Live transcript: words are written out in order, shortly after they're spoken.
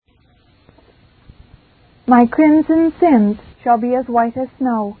My crimson sins shall be as white as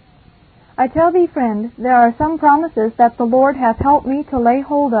snow. I tell thee, friend, there are some promises that the Lord hath helped me to lay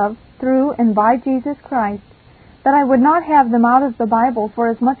hold of through and by Jesus Christ, that I would not have them out of the Bible for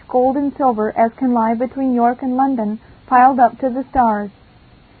as much gold and silver as can lie between York and London, piled up to the stars,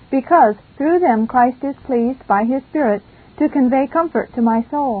 because through them Christ is pleased by his Spirit to convey comfort to my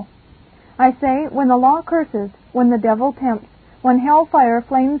soul. I say, when the law curses, when the devil tempts, when hellfire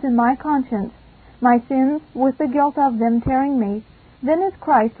flames in my conscience, my sins with the guilt of them tearing me, then is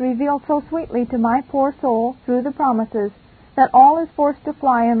Christ revealed so sweetly to my poor soul through the promises, that all is forced to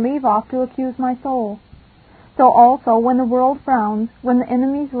fly and leave off to accuse my soul. So also when the world frowns, when the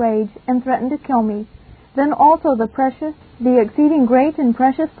enemies rage and threaten to kill me, then also the exceeding great and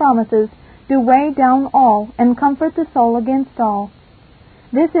precious promises do weigh down all and comfort the soul against all.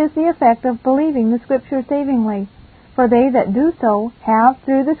 This is the effect of believing the Scriptures savingly, for they that do so have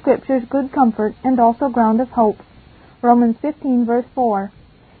through the Scriptures good comfort and also ground of hope. Romans 15, verse 4,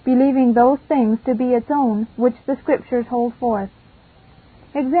 believing those things to be its own which the Scriptures hold forth.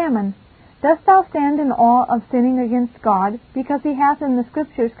 Examine, dost thou stand in awe of sinning against God, because he hath in the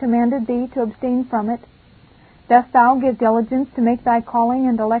Scriptures commanded thee to abstain from it? Dost thou give diligence to make thy calling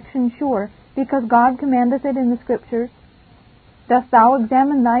and election sure, because God commandeth it in the Scriptures? Dost thou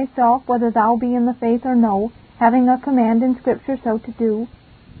examine thyself whether thou be in the faith or no, having a command in Scripture so to do?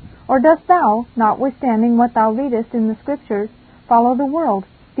 Or dost thou, notwithstanding what thou readest in the Scriptures, follow the world,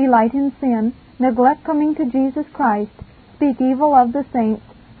 delight in sin, neglect coming to Jesus Christ, speak evil of the saints,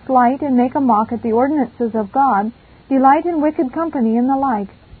 slight and make a mock at the ordinances of God, delight in wicked company, and the like?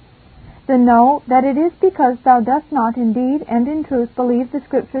 Then know that it is because thou dost not in deed and in truth believe the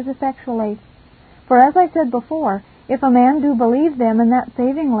Scriptures effectually. For as I said before, if a man do believe them, and that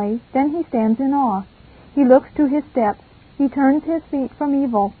savingly, then he stands in awe. He looks to his steps, he turns his feet from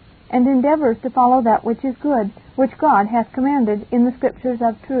evil, and endeavors to follow that which is good, which God hath commanded in the Scriptures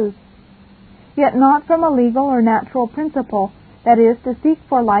of truth. Yet not from a legal or natural principle, that is, to seek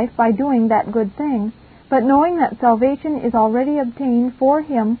for life by doing that good thing, but knowing that salvation is already obtained for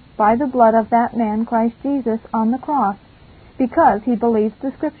him by the blood of that man Christ Jesus on the cross, because he believes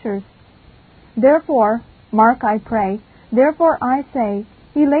the Scriptures. Therefore, mark, I pray, therefore I say,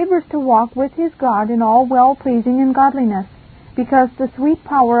 he labors to walk with his God in all well-pleasing and godliness, because the sweet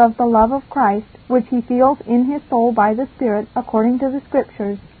power of the love of Christ, which he feels in his soul by the Spirit according to the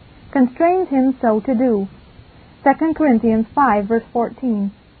Scriptures, constrains him so to do. 2 Corinthians 5, verse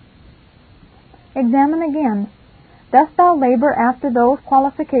 14. Examine again. Dost thou labor after those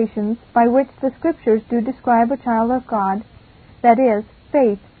qualifications by which the Scriptures do describe a child of God, that is,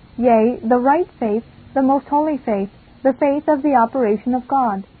 faith, yea, the right faith, the most holy faith, the faith of the operation of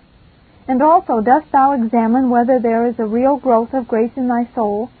God? And also dost thou examine whether there is a real growth of grace in thy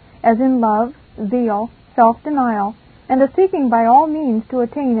soul, as in love, zeal, self-denial, and a seeking by all means to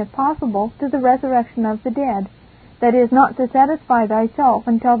attain, if possible, to the resurrection of the dead, that is, not to satisfy thyself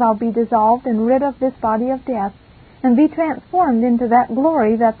until thou be dissolved and rid of this body of death, and be transformed into that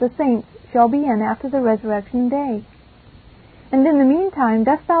glory that the saints shall be in after the resurrection day? And in the meantime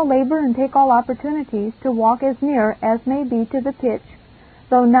dost thou labor and take all opportunities to walk as near as may be to the pitch,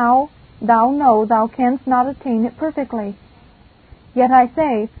 though now thou know thou canst not attain it perfectly? Yet I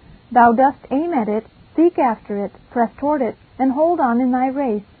say, thou dost aim at it, seek after it, press toward it, and hold on in thy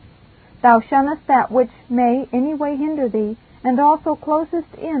race. Thou shunnest that which may any way hinder thee, and also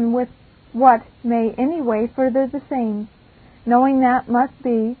closest in with what may any way further the same, knowing that must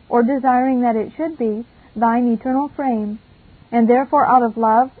be, or desiring that it should be, thine eternal frame, and therefore out of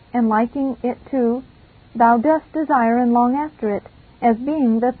love and liking it too, thou dost desire and long after it, as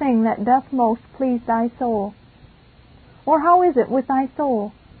being the thing that doth most please thy soul. Or how is it with thy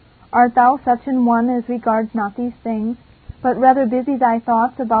soul? Art thou such an one as regards not these things, but rather busy thy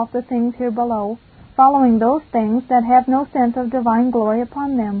thoughts about the things here below, following those things that have no sense of divine glory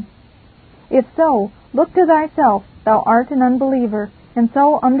upon them? If so, look to thyself, thou art an unbeliever, and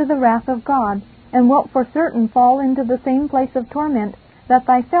so under the wrath of God, and wilt for certain fall into the same place of torment that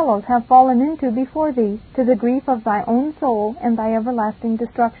thy fellows have fallen into before thee, to the grief of thy own soul and thy everlasting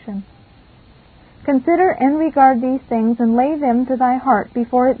destruction. Consider and regard these things, and lay them to thy heart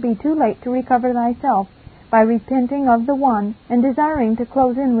before it be too late to recover thyself, by repenting of the one, and desiring to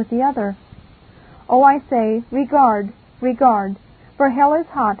close in with the other. Oh, I say, regard, regard, for hell is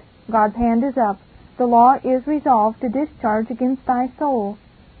hot, God's hand is up, the law is resolved to discharge against thy soul.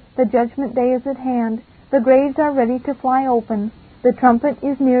 The judgment day is at hand, the graves are ready to fly open, the trumpet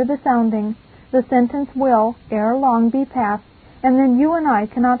is near the sounding, the sentence will, ere long, be passed, and then you and I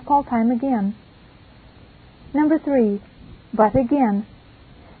cannot call time again. Number 3. But again.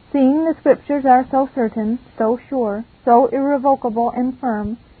 Seeing the Scriptures are so certain, so sure, so irrevocable and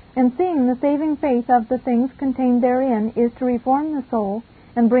firm, and seeing the saving faith of the things contained therein is to reform the soul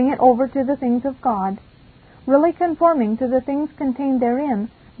and bring it over to the things of God, really conforming to the things contained therein,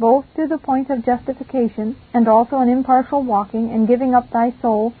 both to the point of justification and also an impartial walking and giving up thy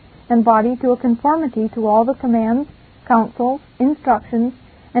soul and body to a conformity to all the commands, counsels, instructions,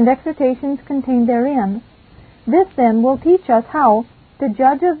 and exhortations contained therein. This then will teach us how to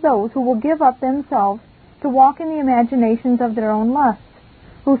judge of those who will give up themselves to walk in the imaginations of their own lusts,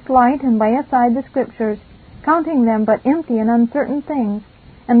 who slight and lay aside the Scriptures, counting them but empty and uncertain things,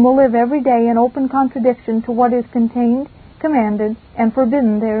 and will live every day in open contradiction to what is contained, commanded, and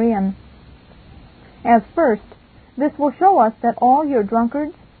forbidden therein. As first, this will show us that all your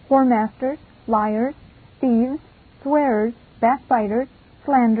drunkards, whoremasters, liars, thieves, swearers, backbiters,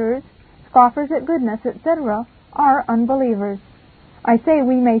 slanderers, scoffers at goodness, etc., are unbelievers. I say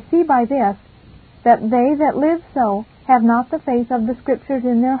we may see by this that they that live so have not the faith of the Scriptures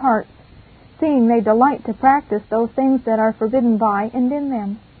in their hearts, seeing they delight to practice those things that are forbidden by and in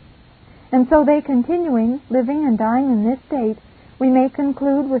them. And so they continuing, living and dying in this state, we may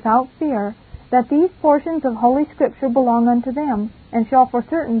conclude without fear that these portions of Holy Scripture belong unto them, and shall for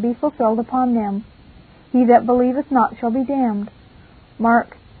certain be fulfilled upon them. He that believeth not shall be damned.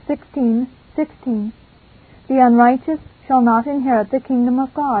 Mark 16:16. The unrighteous shall not inherit the kingdom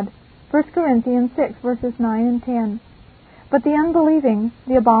of God. 1 Corinthians 6, verses 9 and 10. But the unbelieving,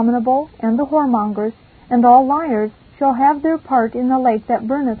 the abominable, and the whoremongers, and all liars shall have their part in the lake that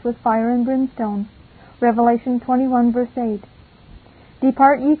burneth with fire and brimstone. Revelation 21, verse 8.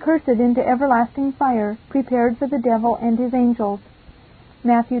 Depart ye cursed into everlasting fire, prepared for the devil and his angels.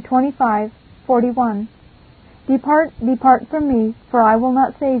 Matthew 25:41. Depart, depart from me, for I will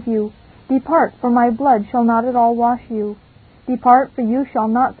not save you. Depart, for my blood shall not at all wash you. Depart, for you shall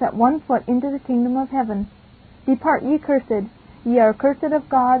not set one foot into the kingdom of heaven. Depart, ye cursed. Ye are cursed of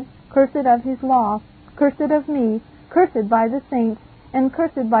God, cursed of his law, cursed of me, cursed by the saints, and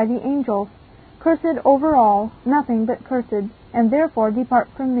cursed by the angels. Cursed over all, nothing but cursed, and therefore depart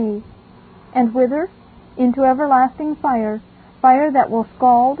from me. And whither? Into everlasting fire, fire that will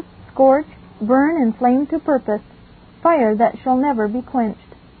scald, scorch, burn, and flame to purpose, fire that shall never be quenched.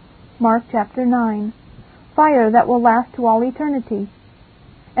 Mark chapter 9. Fire that will last to all eternity.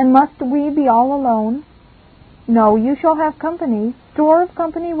 And must we be all alone? No, you shall have company, store of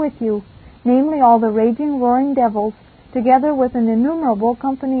company with you, namely all the raging, roaring devils, together with an innumerable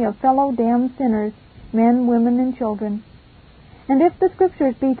company of fellow damned sinners, men, women, and children. And if the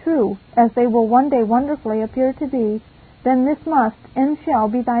Scriptures be true, as they will one day wonderfully appear to be, then this must and shall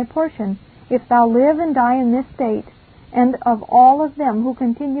be thy portion, if thou live and die in this state, and of all of them who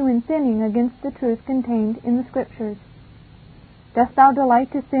continue in sinning against the truth contained in the Scriptures. Dost thou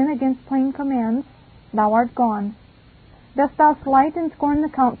delight to sin against plain commands? Thou art gone. Dost thou slight and scorn the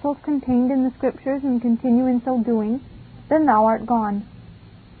counsels contained in the Scriptures and continue in so doing? Then thou art gone.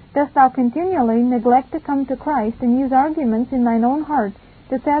 Dost thou continually neglect to come to Christ and use arguments in thine own heart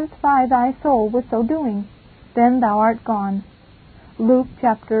to satisfy thy soul with so doing? Then thou art gone. Luke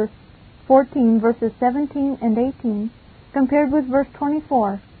chapter 14, verses 17 and 18, compared with verse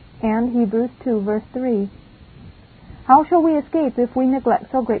 24, and Hebrews 2, verse 3. How shall we escape if we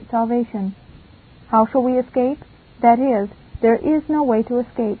neglect so great salvation? How shall we escape? That is, there is no way to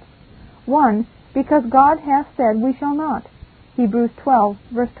escape. 1. Because God hath said we shall not. Hebrews 12,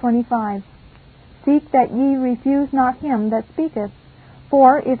 verse 25. Seek that ye refuse not him that speaketh.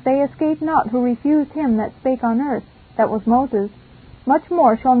 For if they escape not who refused him that spake on earth, that was Moses, much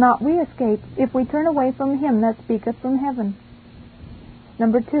more shall not we escape if we turn away from him that speaketh from heaven.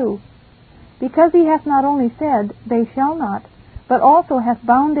 2. Because he hath not only said, they shall not, but also hath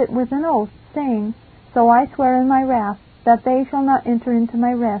bound it with an oath, saying, So I swear in my wrath, that they shall not enter into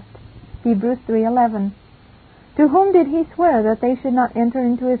my rest. Hebrews 3:11. To whom did he swear that they should not enter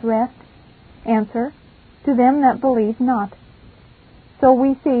into his rest? Answer, to them that believe not. So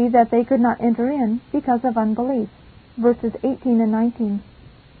we see that they could not enter in because of unbelief. Verses 18 and 19.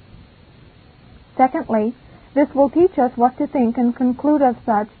 Secondly, this will teach us what to think and conclude of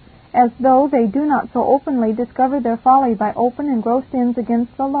such as, though they do not so openly discover their folly by open and gross sins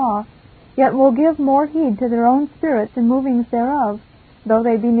against the law, yet will give more heed to their own spirits and movings thereof, though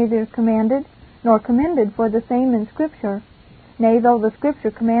they be neither commanded nor commended for the same in Scripture. Nay, though the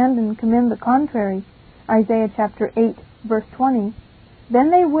Scripture command and commend the contrary, Isaiah chapter 8, verse 20,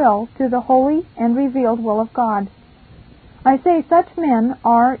 then they will to the holy and revealed will of God. I say such men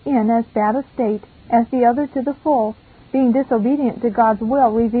are in as bad a state as the other to the full, being disobedient to God's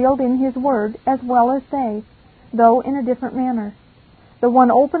will revealed in His Word as well as they, though in a different manner. the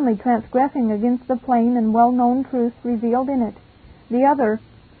one openly transgressing against the plain and well-known truths revealed in it, the other,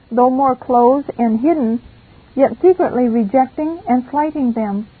 though more close and hidden, yet secretly rejecting and slighting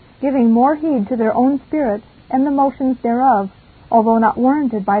them, giving more heed to their own spirits and the motions thereof, although not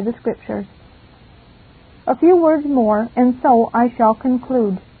warranted by the Scriptures. A few words more, and so I shall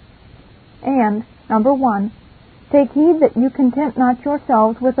conclude. And, number 1, take heed that you content not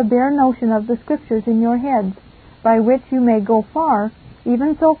yourselves with a bare notion of the Scriptures in your heads, by which you may go far,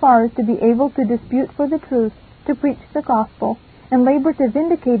 even so far as to be able to dispute for the truth, to preach the gospel, and labor to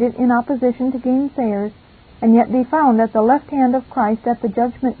vindicate it in opposition to gainsayers, and yet be found at the left hand of Christ at the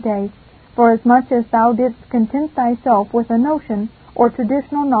judgment day, forasmuch as thou didst content thyself with a notion or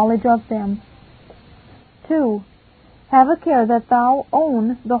traditional knowledge of them. 2. Have a care that thou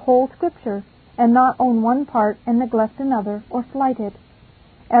own the whole Scripture, and not own one part and neglect another, or slight it,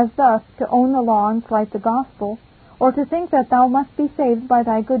 as thus to own the law and slight the gospel, or to think that thou must be saved by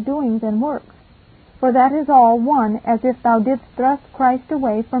thy good doings and works. For that is all one as if thou didst thrust Christ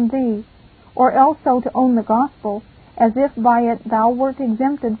away from thee, or else so to own the gospel, as if by it thou wert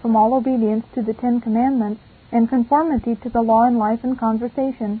exempted from all obedience to the 10 Commandments, and conformity to the law in life and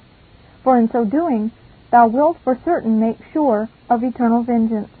conversation. For in so doing, thou wilt for certain make sure of eternal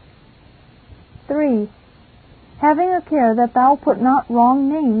vengeance. 3. Having a care that thou put not wrong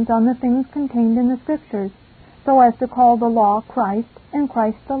names on the things contained in the Scriptures, so as to call the law Christ, and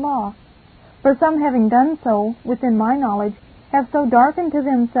Christ the law. For some, having done so, within my knowledge, have so darkened to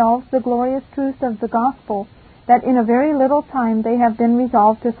themselves the glorious truth of the gospel, that in a very little time they have been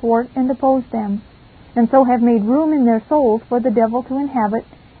resolved to thwart and oppose them, and so have made room in their souls for the devil to inhabit,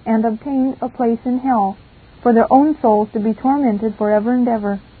 and obtained a place in hell, for their own souls to be tormented forever and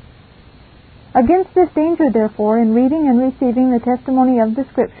ever. Against this danger, therefore, in reading and receiving the testimony of the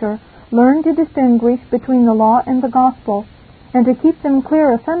Scripture, learn to distinguish between the law and the gospel, and to keep them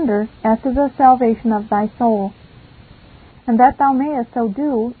clear asunder as to the salvation of thy soul. And that thou mayest so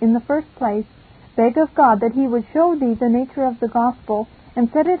do, in the first place, beg of God that He would show thee the nature of the gospel, and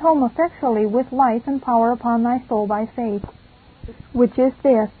set it home effectually with life and power upon thy soul by faith, which is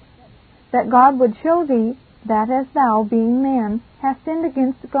this, that God would show thee that as thou, being man, hast sinned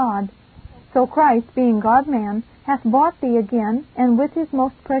against God, so Christ, being God-man, hath bought thee again, and with His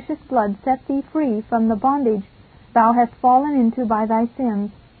most precious blood set thee free from the bondage thou hast fallen into by thy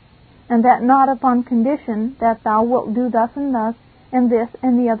sins, and that not upon condition that thou wilt do thus and thus, and this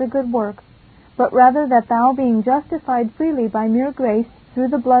and the other good works, but rather that thou, being justified freely by mere grace through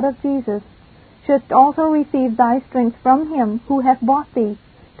the blood of Jesus, shouldst also receive thy strength from Him who hath bought thee,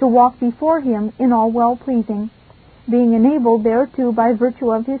 to walk before Him in all well-pleasing, being enabled thereto by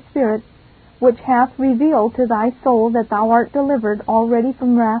virtue of His Spirit, which hath revealed to thy soul that thou art delivered already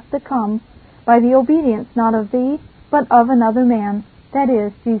from wrath to come, by the obedience not of thee, but of another man, that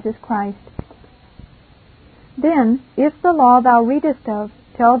is, Jesus Christ. Then, if the law thou readest of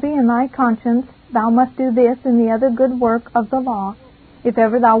tell thee in thy conscience thou must do this and the other good work of the law, if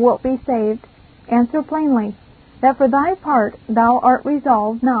ever thou wilt be saved, answer plainly, that for thy part thou art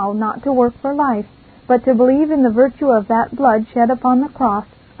resolved now not to work for life, but to believe in the virtue of that blood shed upon the cross,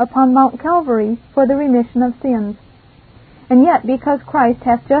 upon Mount Calvary, for the remission of sins. And yet, because Christ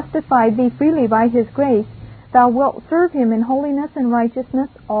hath justified thee freely by His grace, thou wilt serve Him in holiness and righteousness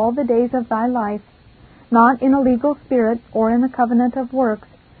all the days of thy life, not in a legal spirit or in a covenant of works,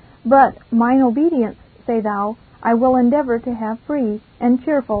 but mine obedience, say thou, I will endeavor to have free and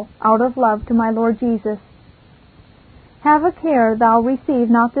cheerful out of love to my Lord Jesus. Have a care thou receive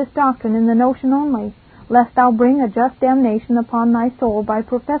not this doctrine in the notion only, lest thou bring a just damnation upon thy soul by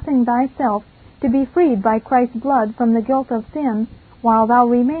professing thyself to be freed by Christ's blood from the guilt of sin, while thou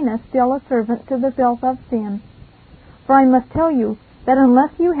remainest still a servant to the filth of sin. For I must tell you that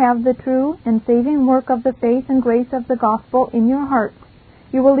unless you have the true and saving work of the faith and grace of the gospel in your hearts,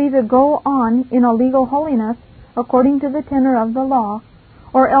 you will either go on in a legal holiness according to the tenor of the law,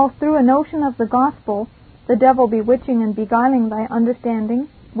 or else through a notion of the gospel, the devil bewitching and beguiling thy understanding,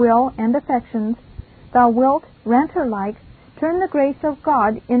 will, and affections, thou wilt, ranter-like, turn the grace of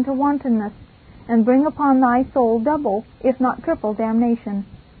God into wantonness, and bring upon thy soul double, if not triple, damnation.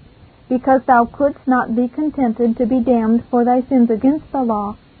 Because thou couldst not be contented to be damned for thy sins against the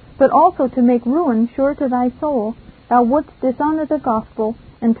law, but also to make ruin sure to thy soul, thou wouldst dishonor the gospel,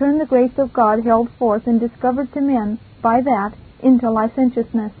 and turn the grace of God held forth and discovered to men by that into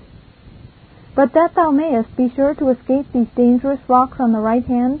licentiousness. But that thou mayest be sure to escape these dangerous rocks on the right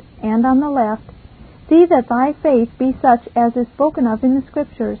hand and on the left, see that thy faith be such as is spoken of in the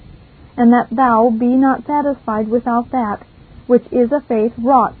Scriptures, and that thou be not satisfied without that, which is a faith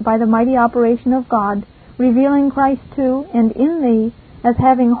wrought by the mighty operation of God, revealing Christ to and in thee, as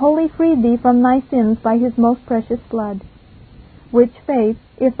having wholly freed thee from thy sins by his most precious blood. Which faith,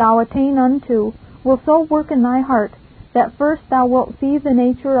 if thou attain unto, will so work in thy heart, that first thou wilt see the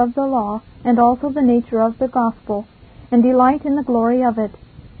nature of the law, and also the nature of the gospel, and delight in the glory of it.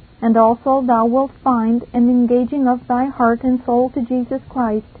 And also thou wilt find an engaging of thy heart and soul to Jesus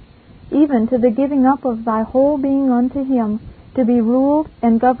Christ, even to the giving up of thy whole being unto him, to be ruled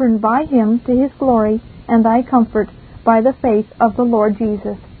and governed by him to his glory and thy comfort by the faith of the Lord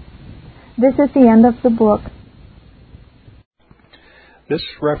Jesus. This is the end of the book. This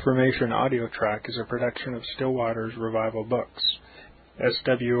Reformation audio track is a production of Stillwater's Revival Books.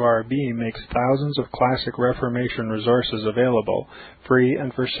 SWRB makes thousands of classic Reformation resources available, free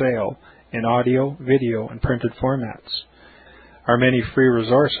and for sale, in audio, video, and printed formats. Our many free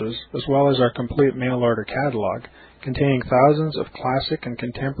resources, as well as our complete mail-order catalog, containing thousands of classic and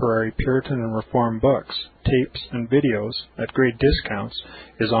contemporary Puritan and Reform books, tapes, and videos at great discounts,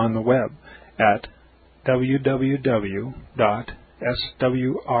 is on the web at www.swrb.com.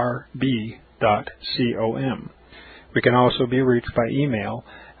 We can also be reached by email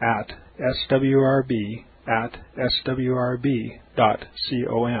at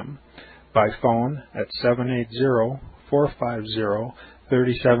swrb@swrb.com, by phone at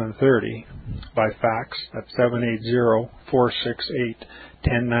 780-450-3730, by fax at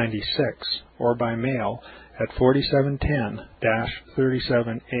 780-468-1096, or by mail at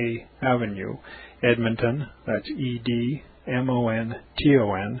 4710-37A Avenue, Edmonton, that's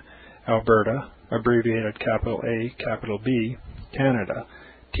Edmonton, Alberta, abbreviated capital A, capital B, Canada,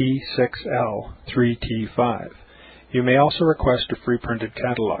 T6L 3T5. You may also request a free printed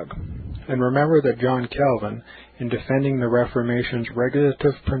catalog. And remember that John Calvin, in defending the Reformation's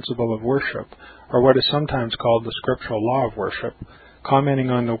regulative principle of worship, or what is sometimes called the scriptural law of worship, commenting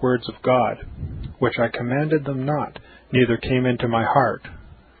on the words of God, which I commanded them not, neither came into my heart,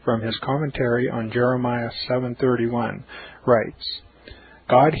 from his commentary on Jeremiah 7:31, writes,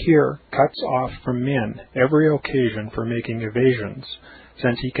 God here cuts off from men every occasion for making evasions,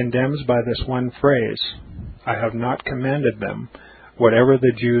 since he condemns by this one phrase, I have not commanded them, whatever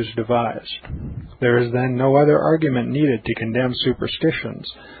the Jews devised. There is then no other argument needed to condemn superstitions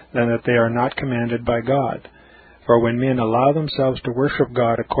than that they are not commanded by God. For when men allow themselves to worship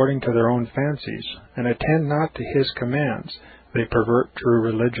God according to their own fancies, and attend not to his commands, they pervert true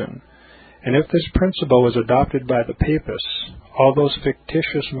religion. And if this principle was adopted by the Papists, all those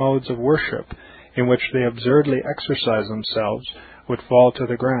fictitious modes of worship in which they absurdly exercise themselves would fall to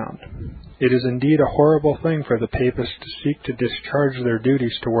the ground. It is indeed a horrible thing for the Papists to seek to discharge their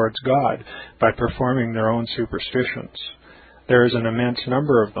duties towards God by performing their own superstitions. There is an immense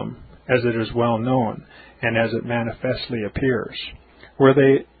number of them, as it is well known, and as it manifestly appears. Were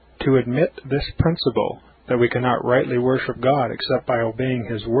they to admit this principle, that we cannot rightly worship God except by obeying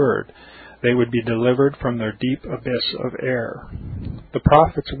his word, they would be delivered from their deep abyss of error. The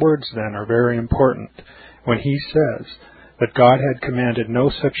prophet's words, then, are very important, when he says that God had commanded no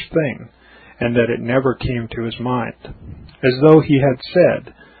such thing, and that it never came to his mind, as though he had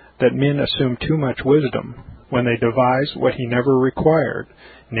said that men assume too much wisdom when they devise what he never required,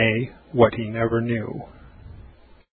 nay, what he never knew.